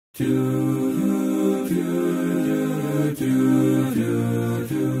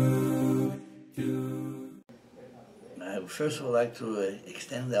First of all, I'd like to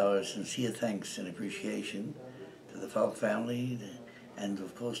extend our sincere thanks and appreciation to the Falk family and,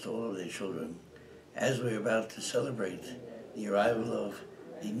 of course, to all of their children, as we're about to celebrate the arrival of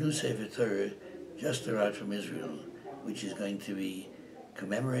the new Sefer Torah just arrived from Israel, which is going to be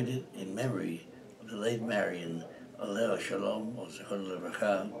commemorated in memory of the late Marion Shalom, or Zechron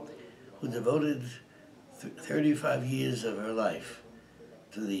Levracha, who devoted 35 years of her life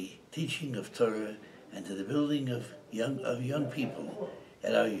to the teaching of Torah and to the building of young people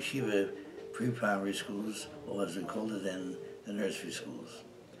at our yeshiva pre-primary schools, or as we called it then, the nursery schools.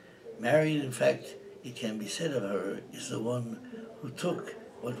 Marion, in fact, it can be said of her, is the one who took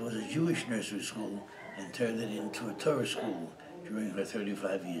what was a Jewish nursery school and turned it into a Torah school during her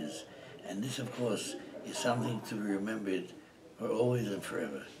 35 years. And this, of course, is something to be remembered for always and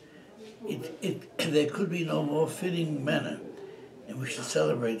forever. There could be no more fitting manner in which to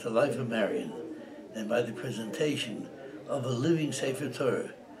celebrate the life of Marion than by the presentation of a living Sefer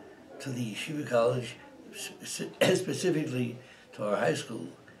Torah to the Yeshiva College, specifically to our high school,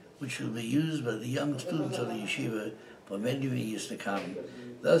 which will be used by the young students of the yeshiva for many years to come.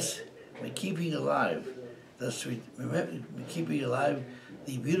 Thus, we're keeping alive the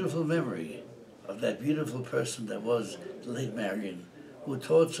beautiful memory of that beautiful person that was the late Marion, who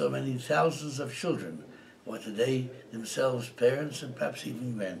taught so many thousands of children, who are today themselves parents and perhaps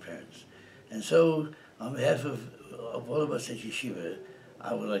even grandparents. And so, on behalf of all of us at Yeshiva,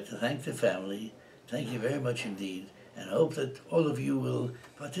 I would like to thank the family. Thank you very much indeed, and hope that all of you will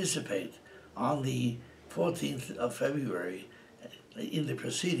participate on the 14th of February in the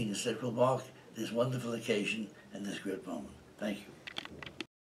proceedings that will mark this wonderful occasion and this great moment. Thank you.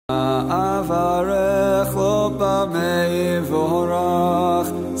 Avarech lo b'mei vorach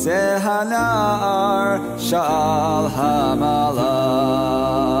ze hanar shal hamalach.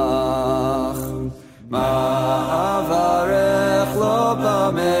 Avarech lo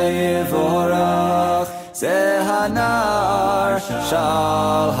b'mei vorach ze hanar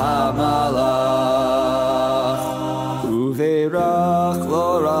shal hamalach. Uveirach lo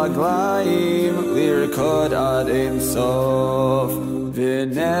raglaim lirkod ad ein sof.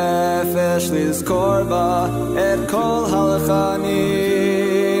 V'nefesh lizkor ba et kol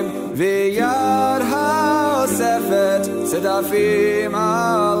halachanim v'yad ha'osefet tzedafim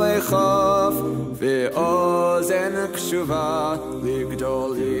alechof v'ozen kshuva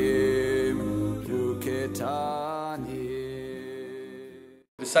ligdolim uketanim.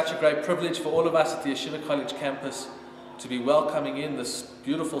 It is such a great privilege for all of us at the Yeshiva College campus to be welcoming in this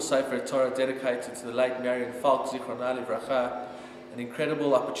beautiful Sefer Torah dedicated to the late Marion Falk Z, an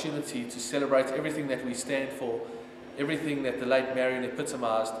incredible opportunity to celebrate everything that we stand for, everything that the late Marion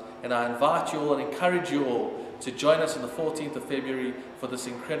epitomized. And I invite you all and encourage you all to join us on the 14th of February for this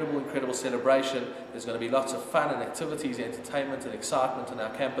incredible celebration. There's going to be lots of fun and activities, entertainment and excitement on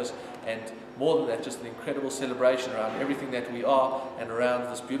our campus, and more than that, just an incredible celebration around everything that we are and around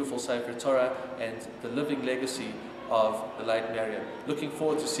this beautiful Sefer Torah and the living legacy of the late Marion. Looking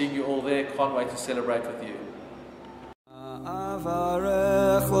forward to seeing you all there. Can't wait to celebrate with you.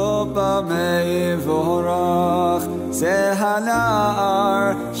 Avarech lo b'mei vorach ze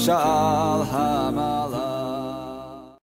hanar shal hamalach.